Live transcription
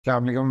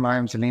Assalamualaikum, I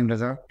am Salim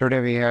Raza. Today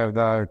we have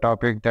the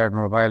topic that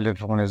mobile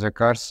phone is a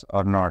curse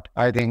or not.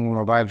 I think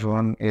mobile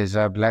phone is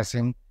a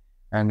blessing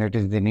and it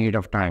is the need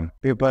of time.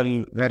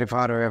 People very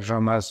far away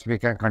from us, we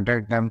can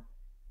contact them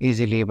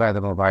easily by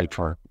the mobile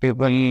phone.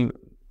 People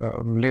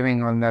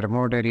living on the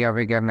remote area,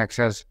 we can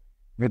access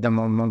with the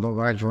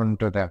mobile phone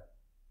to them.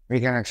 We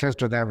can access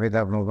to them with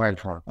a mobile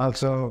phone.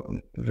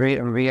 Also,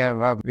 we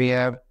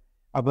have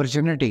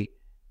opportunity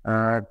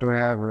to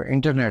have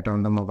internet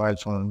on the mobile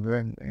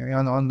phone.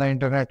 On the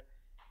internet,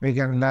 we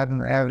can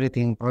learn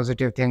everything,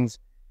 positive things,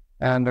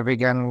 and we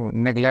can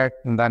neglect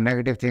the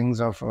negative things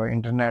of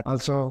internet.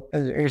 Also,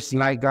 it's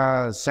like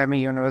a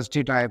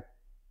semi-university type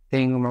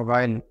thing.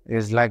 Mobile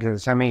is like a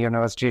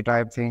semi-university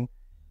type thing,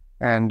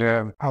 and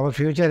our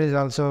future is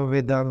also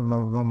with the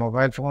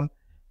mobile phone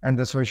and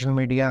the social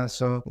media.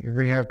 So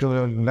we have to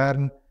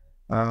learn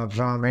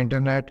from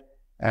internet,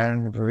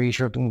 and we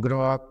should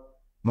grow up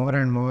more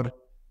and more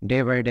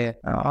day by day.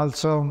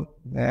 Also,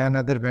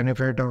 another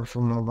benefit of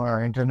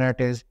internet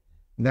is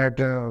that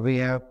we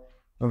have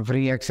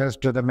free access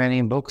to the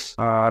many books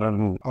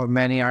or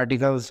many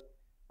articles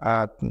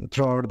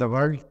throughout the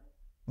world.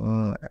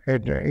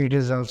 It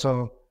is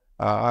also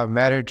a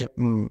merit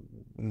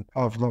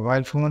of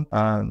mobile phone.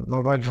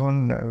 Mobile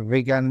phone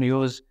we can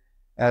use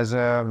as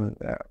a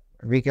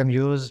we can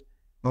use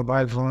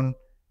mobile phone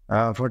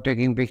for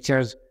taking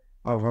pictures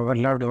of our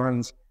loved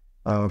ones,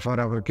 for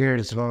our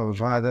kids, for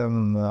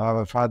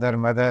our father,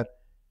 mother,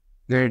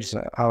 kids,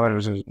 our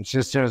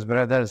sisters,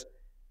 brothers,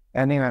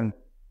 anyone.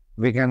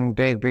 We can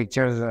take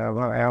pictures of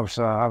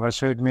our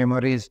sweet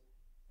memories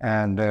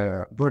and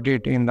put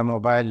it in the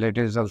mobile. It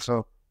is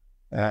also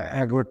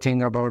a good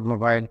thing about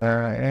mobile.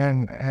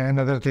 And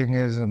another thing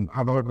is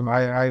about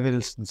I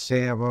will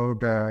say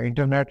about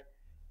internet.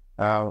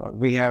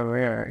 We have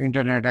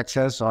internet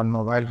access on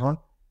mobile phone.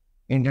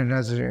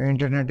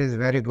 Internet is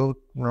very good,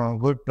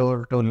 good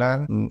tool to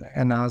learn,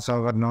 enhance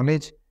our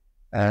knowledge,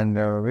 and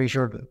we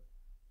should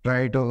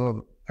try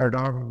to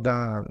adopt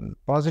the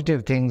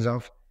positive things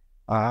of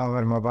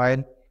our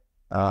mobile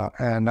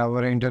and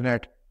our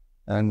internet.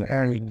 And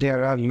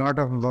there are a lot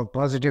of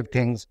positive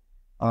things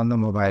on the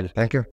mobile. Thank you.